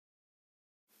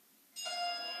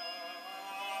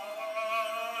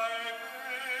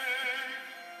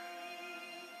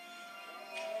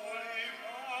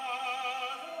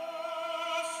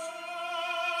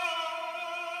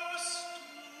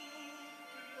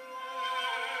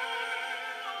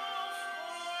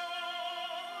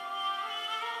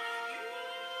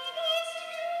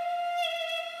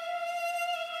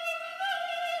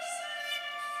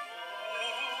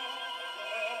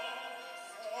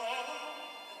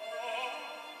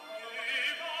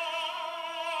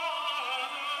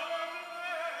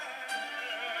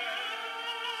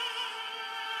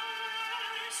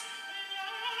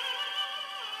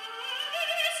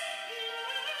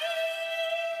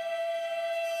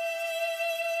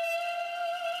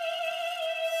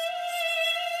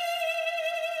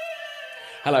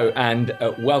Hello, and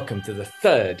welcome to the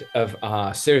third of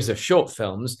our series of short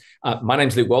films. My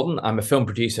name's Luke Walton. I'm a film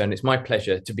producer, and it's my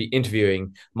pleasure to be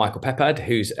interviewing Michael Peppard,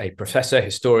 who's a professor,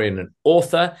 historian, and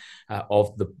author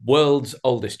of the world's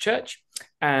oldest church,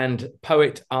 and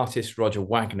poet artist Roger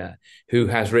Wagner, who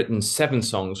has written 7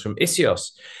 songs from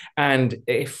Isseos. And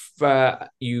if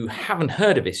you haven't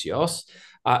heard of Isseos,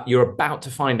 you're about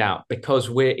to find out, because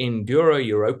we're in Dura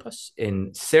Europos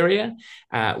in Syria.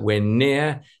 We're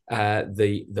near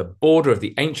the border of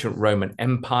the ancient Roman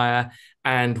Empire,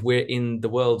 and we're in the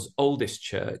world's oldest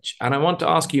church. And I want to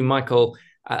ask you, Michael,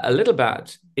 a little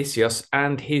about Isseos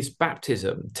and his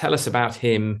baptism. Tell us about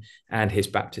him and his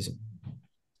baptism.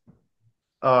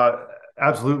 Uh,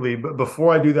 Absolutely. But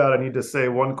before I do that, I need to say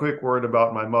one quick word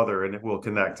about my mother, and it will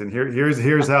connect. And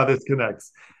here's how this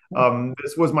connects.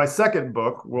 This was my second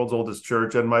book, World's Oldest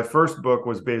Church, and my first book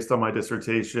was based on my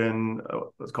dissertation.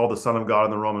 It's called "The Son of God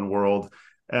in the Roman World,"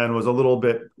 and was a little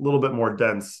bit more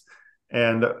dense.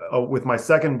 And with my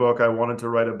second book, I wanted to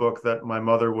write a book that my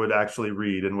mother would actually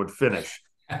read and would finish.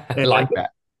 And Like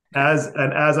that. as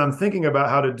I'm thinking about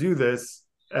how to do this,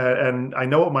 and I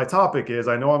know what my topic is.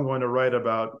 I know I'm going to write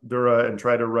about Dura and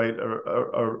try to write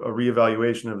a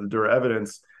reevaluation of the Dura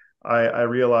evidence. I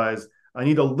realize I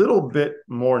need a little bit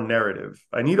more narrative.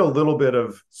 I need a little bit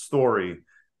of story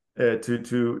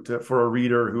to for a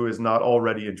reader who is not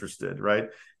already interested, right?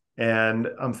 And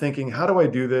I'm thinking, how do I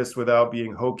do this without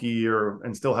being hokey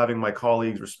and still having my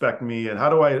colleagues respect me? And how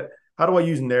do I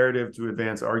use narrative to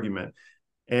advance argument?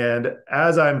 And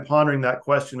as I'm pondering that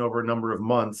question over a number of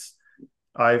months,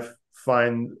 I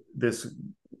find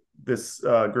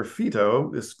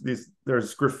graffito.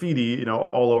 There's graffiti,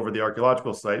 all over the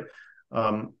archaeological site.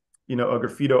 A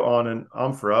graffito on an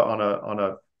amphora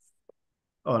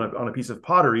on a piece of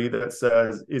pottery that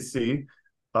says "Issi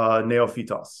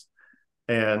Neophytos,"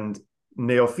 and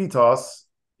Neophytos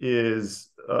is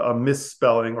a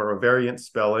misspelling or a variant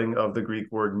spelling of the Greek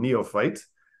word neophyte,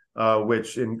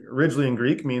 which originally in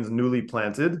Greek means newly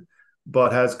planted,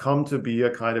 but has come to be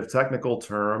a kind of technical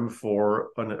term for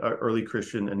an early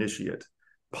Christian initiate,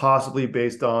 possibly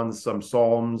based on some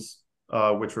psalms,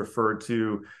 which refer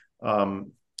to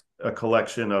a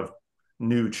collection of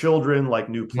new children, like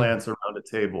new plants around a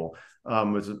table,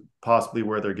 which is possibly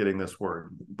where they're getting this word.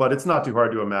 But it's not too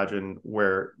hard to imagine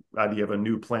where the idea of a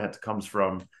new plant comes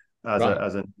from as Right.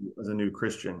 a new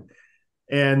Christian.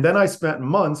 And then I spent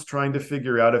months trying to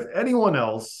figure out if anyone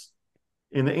else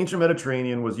in the ancient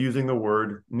Mediterranean was using the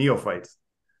word neophyte.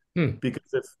 Hmm.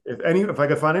 Because if I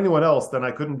could find anyone else, then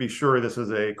I couldn't be sure this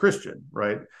is a Christian,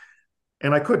 right?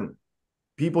 And I couldn't.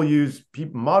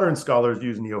 Modern scholars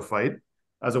use neophyte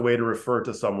as a way to refer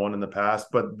to someone in the past,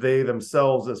 but they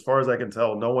themselves, as far as I can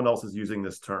tell, no one else is using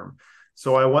this term.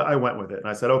 So I went with it, and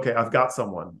I said, okay, I've got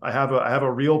someone. I have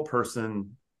a real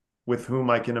person with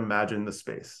whom I can imagine the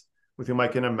space, with whom I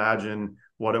can imagine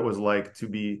what it was like to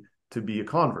be a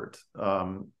convert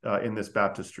in this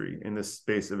baptistry, in this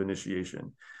space of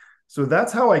initiation. So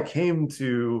that's how I came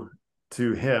to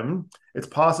him. It's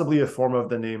possibly a form of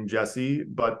the name Jesse,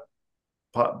 but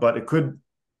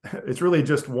it's really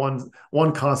just one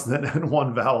consonant and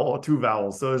one vowel, or 2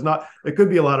 vowels. So it could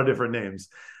be a lot of different names.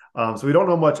 So we don't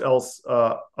know much else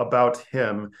about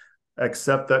him,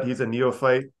 except that he's a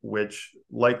neophyte, which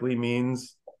likely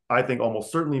means, I think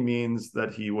almost certainly means,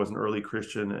 that he was an early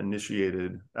Christian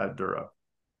initiated at Dura.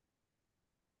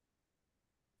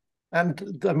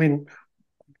 And I mean,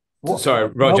 Sorry,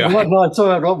 Roger. no,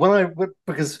 sorry,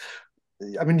 because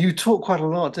I mean, you talk quite a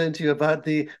lot, don't you, about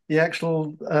the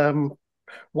actual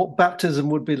what baptism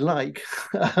would be like.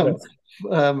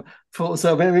 um, Yes.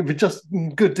 so I mean, it'd be just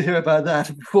good to hear about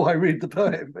that before I read the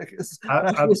poem, because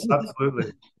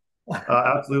Absolutely.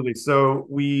 Absolutely. So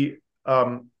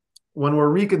when we're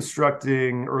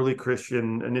reconstructing early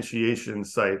Christian initiation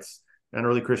sites and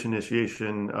early Christian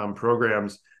initiation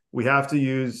programs, we have to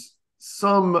use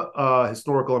some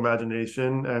historical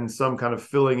imagination and some kind of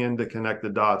filling in to connect the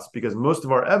dots, because most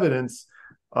of our evidence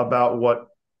about what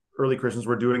early Christians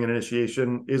were doing in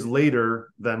initiation is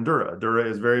later than Dura. Dura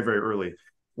is very, very early.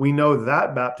 We know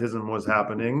that baptism was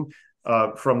happening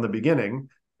from the beginning,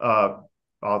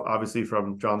 obviously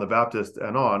from John the Baptist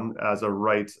and on, as a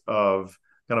rite of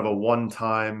kind of a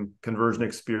one-time conversion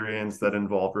experience that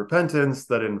involved repentance,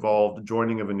 that involved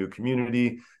joining of a new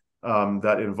community,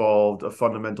 that involved a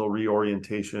fundamental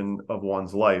reorientation of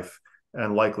one's life,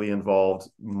 and likely involved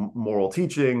moral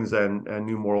teachings and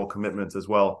new moral commitments as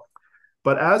well.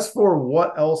 But as for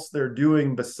what else they're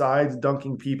doing besides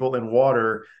dunking people in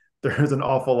water, there's an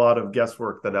awful lot of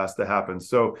guesswork that has to happen.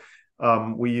 So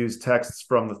We use texts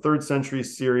from the 3rd century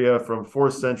Syria, from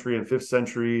 4th century and 5th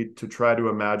century to try to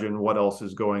imagine what else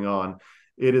is going on.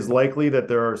 It is likely that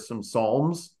there are some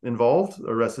psalms involved,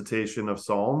 a recitation of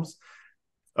psalms.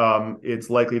 It's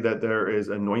likely that there is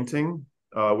anointing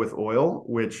with oil,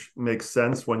 which makes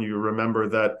sense when you remember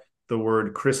that the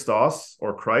word Christos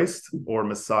or Christ or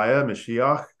Messiah,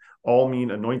 Mashiach, all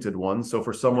mean anointed one. So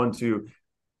for someone to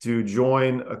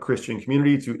join a Christian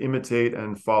community, to imitate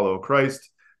and follow Christ,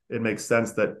 it makes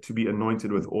sense that to be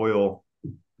anointed with oil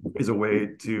is a way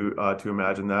to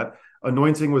imagine that.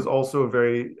 Anointing was also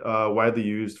very widely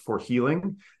used for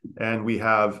healing, and we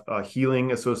have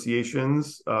healing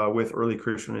associations with early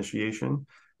Christian initiation,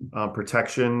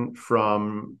 protection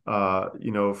from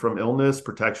from illness,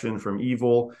 protection from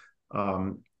evil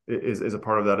is a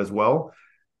part of that as well.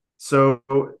 So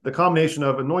the combination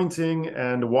of anointing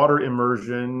and water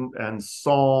immersion and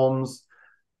psalms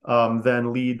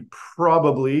then lead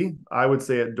probably, I would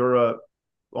say at Dura,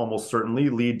 almost certainly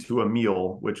lead to a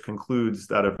meal, which concludes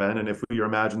that event. And if we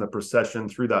imagine the procession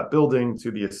through that building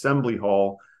to the assembly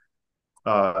hall,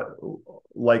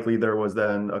 likely there was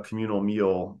then a communal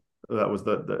meal. That was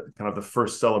the kind of the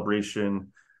first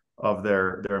celebration of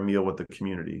their meal with the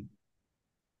community.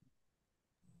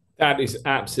 That is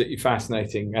absolutely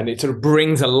fascinating, and it sort of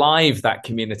brings alive that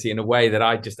community in a way that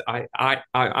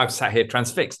I've sat here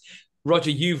transfixed.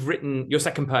 Roger, you've written your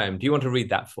second poem. Do you want to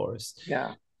read that for us?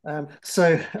 Yeah. I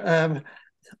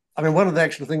mean, one of the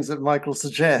actual things that Michael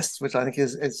suggests, which I think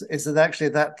is that actually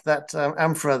that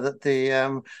amphora that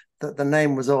the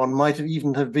name was on might have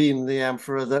even have been the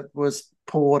amphora that was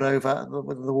poured over,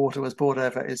 when the water was poured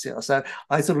over Isseos. So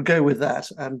I sort of go with that,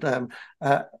 and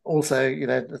also,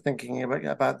 thinking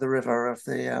about the river of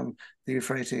the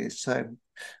Euphrates. So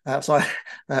I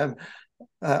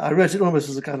wrote it almost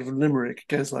as a kind of limerick.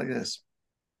 It goes like this: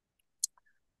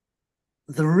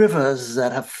 the rivers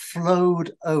that have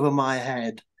flowed over my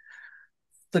head,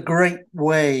 the great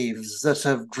waves that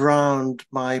have drowned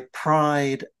my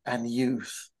pride and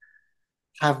youth,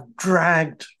 have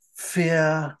dragged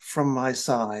fear from my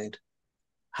side,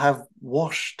 have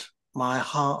washed my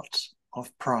heart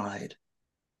of pride,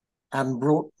 and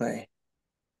brought me,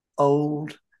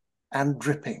 old and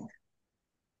dripping,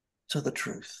 to the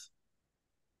truth.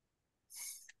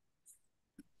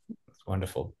 That's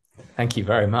wonderful. Thank you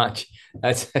very much.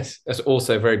 That's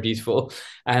also very beautiful.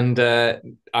 And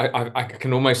I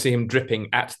can almost see him dripping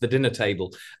at the dinner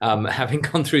table, having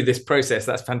gone through this process.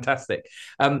 That's fantastic.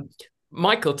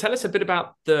 Michael, tell us a bit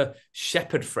about the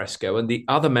Shepherd fresco and the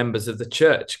other members of the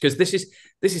church, because this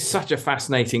is such a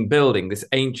fascinating building, this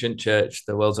ancient church,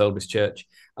 the world's oldest church.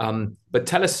 But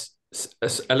tell us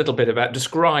a little bit about,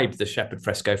 describe the Shepherd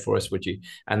fresco for us, would you?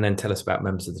 And then tell us about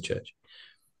members of the church.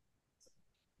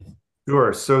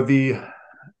 Sure. So the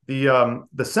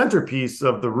centerpiece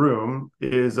of the room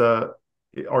is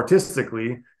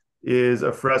artistically is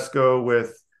a fresco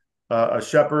with a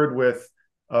shepherd with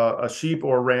a sheep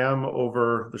or ram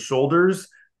over the shoulders,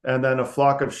 and then a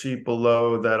flock of sheep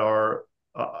below that are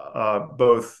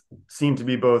seem to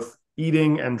be both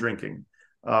eating and drinking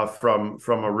from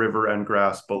a river and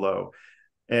grass below.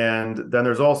 And then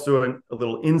there's also a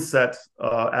little inset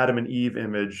Adam and Eve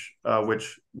image,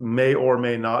 which may or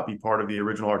may not be part of the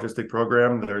original artistic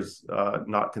program. There's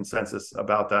not consensus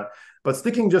about that. But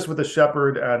sticking just with the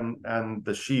shepherd and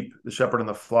the sheep, the shepherd and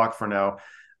the flock for now,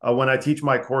 when I teach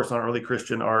my course on early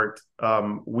Christian art,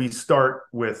 we start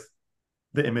with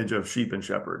the image of sheep and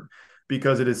shepherd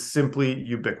because it is simply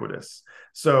ubiquitous.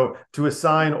 So to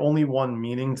assign only one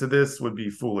meaning to this would be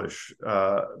foolish,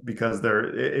 because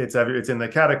it's in the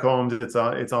catacombs,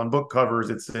 it's on book covers,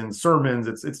 it's in sermons,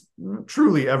 it's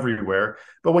truly everywhere.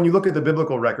 But when you look at the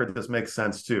biblical record, this makes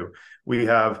sense too. We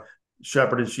have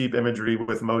shepherd and sheep imagery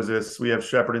with Moses. We have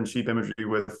shepherd and sheep imagery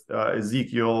with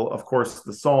Ezekiel. Of course,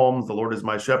 the Psalms, the Lord is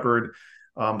my shepherd,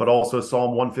 but also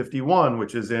Psalm 151,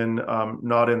 which is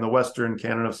not in the Western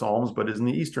canon of Psalms, but is in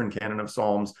the Eastern canon of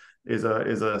Psalms, is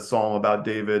a psalm about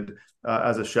David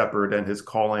as a shepherd and his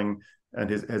calling and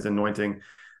his anointing.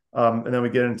 And then we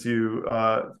get into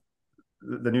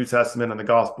the New Testament and the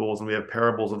Gospels, and we have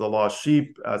parables of the lost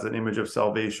sheep as an image of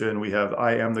salvation. We have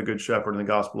I am the good shepherd in the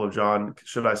Gospel of John.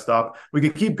 Should I stop? We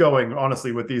could keep going,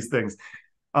 honestly, with these things.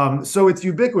 So it's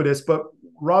ubiquitous, but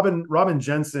Robin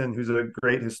Jensen, who's a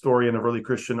great historian of early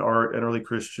Christian art and early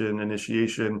Christian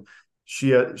initiation,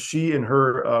 she in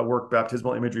her work,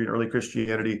 Baptismal Imagery in Early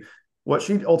Christianity, what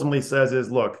she ultimately says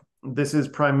is, look, this is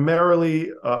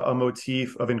primarily a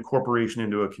motif of incorporation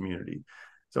into a community.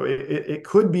 So it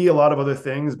could be a lot of other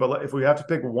things, but if we have to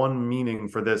pick one meaning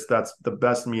for this, that's the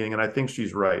best meaning. And I think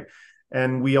she's right.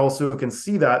 And we also can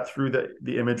see that through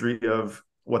the imagery of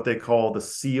what they call the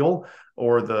seal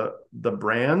or the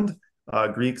brand,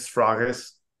 Greek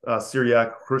sphrages,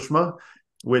 Syriac krusma,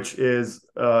 which is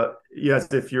yes,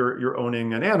 if you're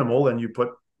owning an animal and you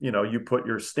put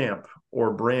your stamp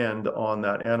or brand on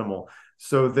that animal.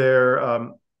 So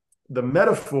the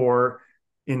metaphor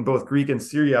in both Greek and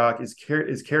Syriac is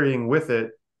carrying with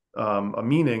it a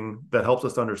meaning that helps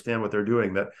us understand what they're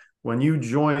doing. That when you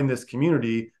join this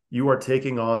community, you are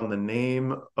taking on the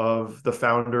name of the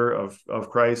founder of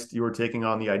Christ. You are taking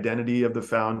on the identity of the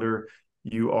founder.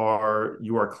 You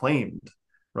are claimed,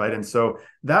 right? And so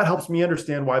that helps me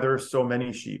understand why there are so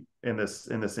many sheep in this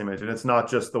image. And it's not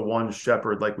just the one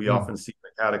shepherd like we often see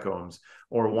in the catacombs,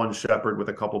 or one shepherd with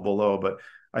a couple below, but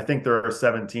I think there are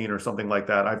 17 or something like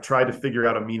that. I've tried to figure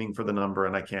out a meaning for the number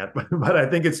and I can't, but I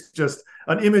think it's just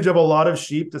an image of a lot of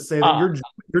sheep to say that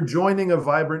you're joining a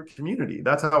vibrant community.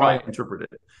 That's how I interpret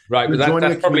it. Right, but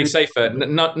that's probably safer.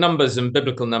 Numbers and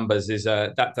biblical numbers is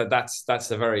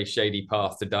that's a very shady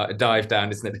path to dive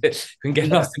down, isn't it? You can get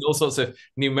lost in all sorts of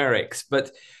numerics,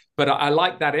 but I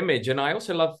like that image, and I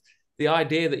also love the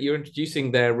idea that you're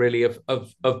introducing there, really,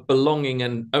 of belonging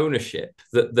and ownership.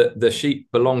 That the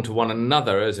sheep belong to one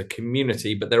another as a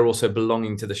community, but they're also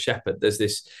belonging to the shepherd.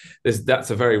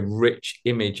 That's a very rich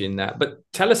image in that. But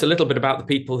tell us a little bit about the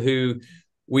people who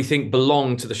we think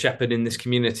belong to the shepherd in this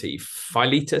community.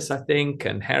 Philetus, I think,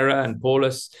 and Hera and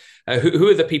Paulus. Who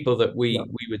are the people that we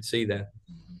would see there?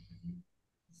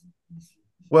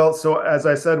 Well, so as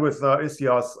I said with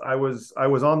Isseos, I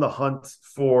was on the hunt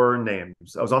for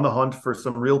names. I was on the hunt for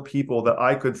some real people that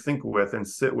I could think with and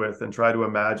sit with and try to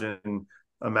imagine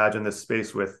this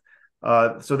space with.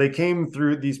 So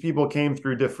these people came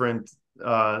through different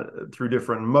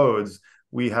modes.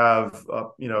 We have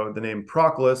the name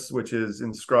Proclus, which is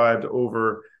inscribed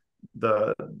over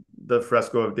the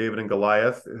fresco of David and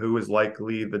Goliath, who is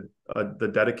likely the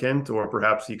dedicant, or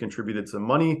perhaps he contributed some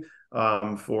money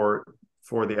for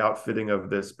the outfitting of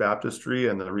this baptistry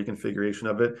and the reconfiguration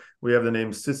of it. We have the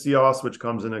name Isseos, which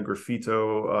comes in a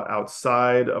graffito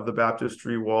outside of the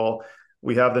baptistry wall.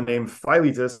 We have the name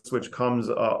Philetus, which comes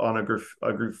on a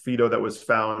graffito that was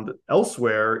found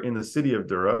elsewhere in the city of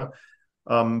Dura.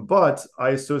 But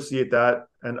I associate that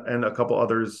and a couple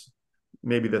others,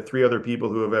 maybe the three other people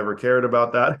who have ever cared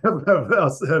about that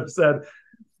have said,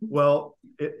 well,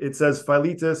 it says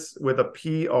Philetus with a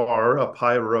PR, a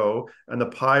pi rho, and the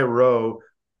pi rho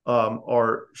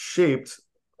are shaped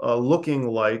looking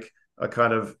like a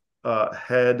kind of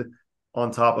head on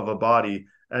top of a body.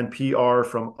 And PR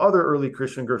from other early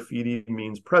Christian graffiti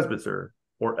means presbyter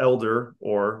or elder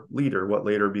or leader, what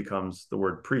later becomes the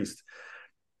word priest.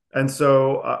 And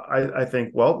so I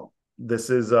think, well, this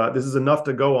is enough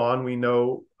to go on. We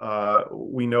know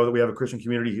that we have a Christian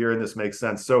community here, and this makes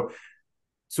sense.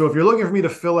 So if you're looking for me to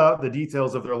fill out the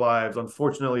details of their lives,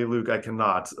 unfortunately, Luke, I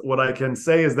cannot. What I can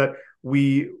say is that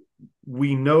we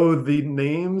know the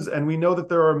names, and we know that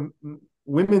there are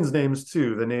women's names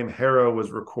too. The name Hera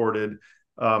was recorded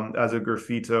as a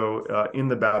graffito in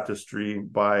the baptistry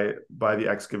by the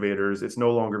excavators. It's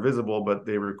no longer visible, but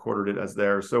they recorded it as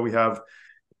there. So we have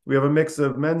a mix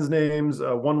of men's names,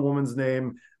 one woman's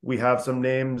name. We have some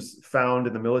names found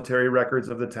in the military records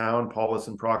of the town, Paulus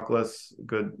and Proclus,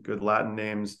 good Latin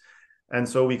names. And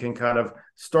so we can kind of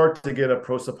start to get a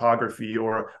prosopography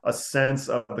or a sense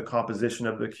of the composition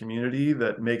of the community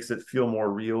that makes it feel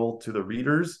more real to the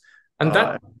readers. And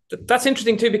that's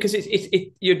interesting too, because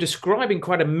you're describing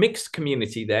quite a mixed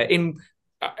community there.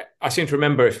 I seem to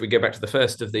remember, if we go back to the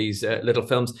first of these little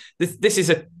films, this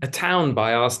is a town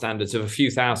by our standards of a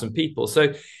few thousand people.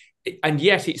 So, and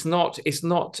yet it's not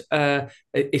a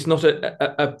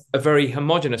very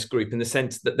homogenous group in the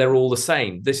sense that they're all the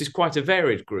same. This is quite a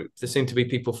varied group. There seem to be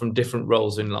people from different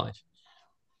roles in life.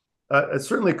 It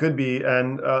certainly could be.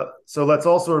 And so let's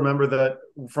also remember that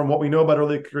from what we know about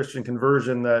early Christian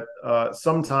conversion, that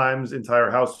sometimes entire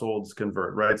households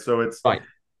convert, right? So it's right.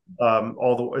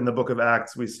 In the book of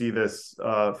Acts, we see this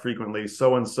frequently,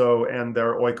 so-and-so and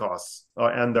their oikos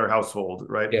and their household,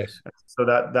 right? Yes. So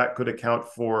that could account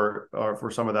for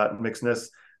some of that mixedness.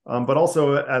 But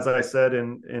also, as I said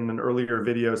in an earlier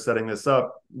video setting this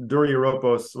up, Dura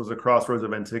Europos was a crossroads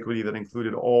of antiquity that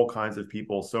included all kinds of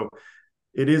people. So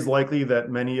it is likely that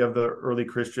many of the early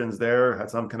Christians there had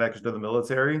some connection to the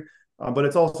military, but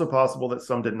it's also possible that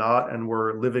some did not and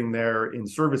were living there in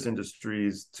service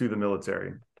industries to the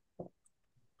military.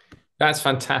 That's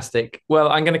fantastic. Well,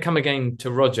 I'm going to come again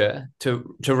to Roger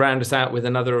to round us out with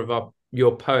another of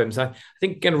your poems. I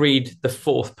think you're going to read the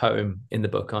fourth poem in the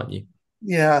book, aren't you?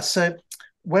 Yeah. So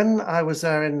when I was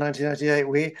there in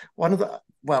 1998, one of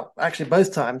well, actually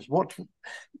both times, what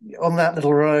on that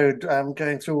little road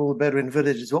going through all the Bedouin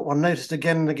villages, what one noticed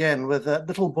again and again with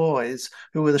little boys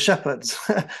who were the shepherds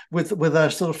with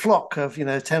a sort of flock of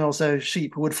 10 or so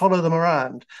sheep who would follow them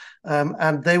around,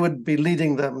 and they would be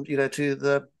leading them to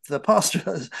the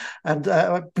pastures, and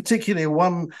particularly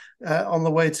one on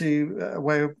the way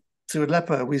to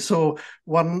Aleppo, we saw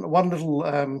one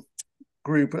little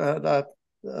group. A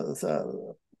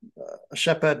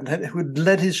shepherd who had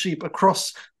led his sheep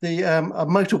across the a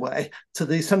motorway to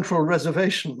the central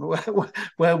reservation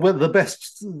where the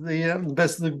best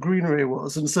the greenery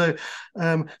was, and so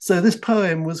this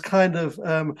poem was kind of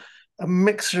a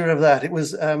mixture of that. It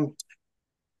was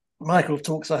Michael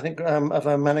talks, I think, of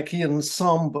a Manichaean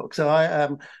psalm book,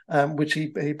 so which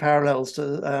he parallels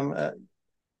to.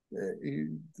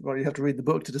 You have to read the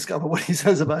book to discover what he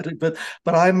says about it, but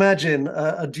I imagine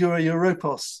a Dura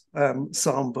Europos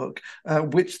psalm book,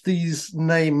 which these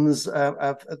names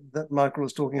that Michael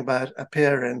was talking about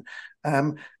appear in,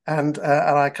 and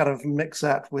I kind of mix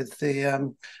that with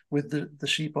the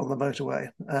sheep on the motorway.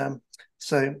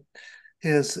 So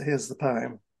here's the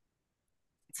poem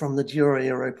from the Dura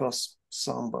Europos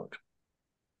psalm book.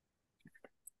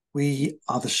 We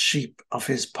are the sheep of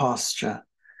his pasture,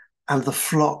 and the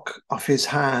flock of his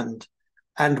hand,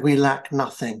 and we lack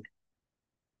nothing.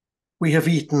 We have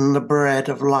eaten the bread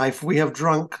of life, we have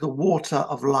drunk the water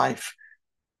of life,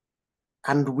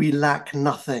 and we lack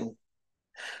nothing.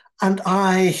 And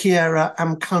I, Hera,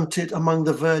 am counted among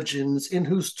the virgins in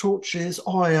whose torches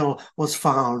oil was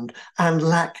found, and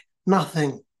lack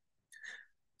nothing.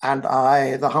 And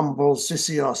I, the humble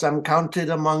Isseos, am counted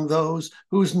among those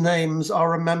whose names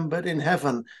are remembered in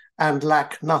heaven, and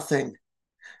lack nothing.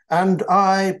 And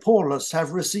I, Paulus,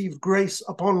 have received grace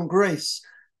upon grace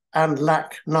and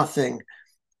lack nothing.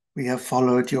 We have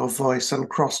followed your voice and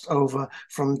crossed over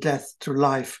from death to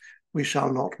life. We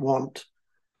shall not want.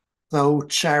 Though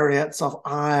chariots of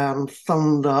iron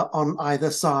thunder on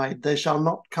either side, they shall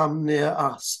not come near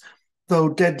us. Though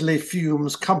deadly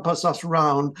fumes compass us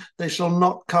round, they shall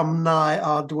not come nigh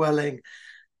our dwelling.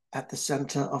 At the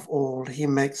center of all, he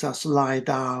makes us lie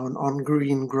down on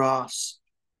green grass.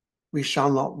 We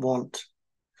shall not want.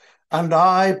 And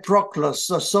I, Proclus,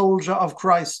 a soldier of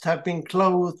Christ, have been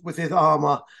clothed with his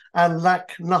armor and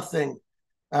lack nothing.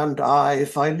 And I,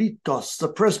 Philetos, the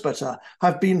presbyter,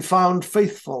 have been found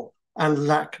faithful and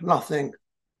lack nothing.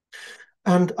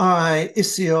 And I,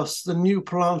 Isseos, the new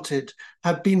planted,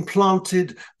 have been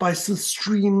planted by the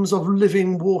streams of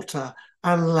living water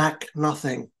and lack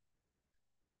nothing.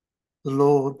 The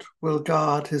Lord will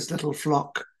guard his little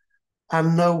flock,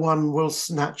 and no one will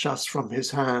snatch us from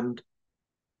his hand.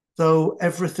 Though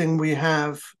everything we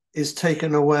have is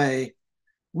taken away,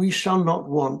 we shall not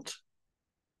want.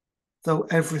 Though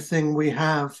everything we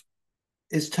have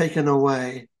is taken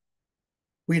away,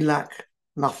 we lack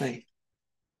nothing.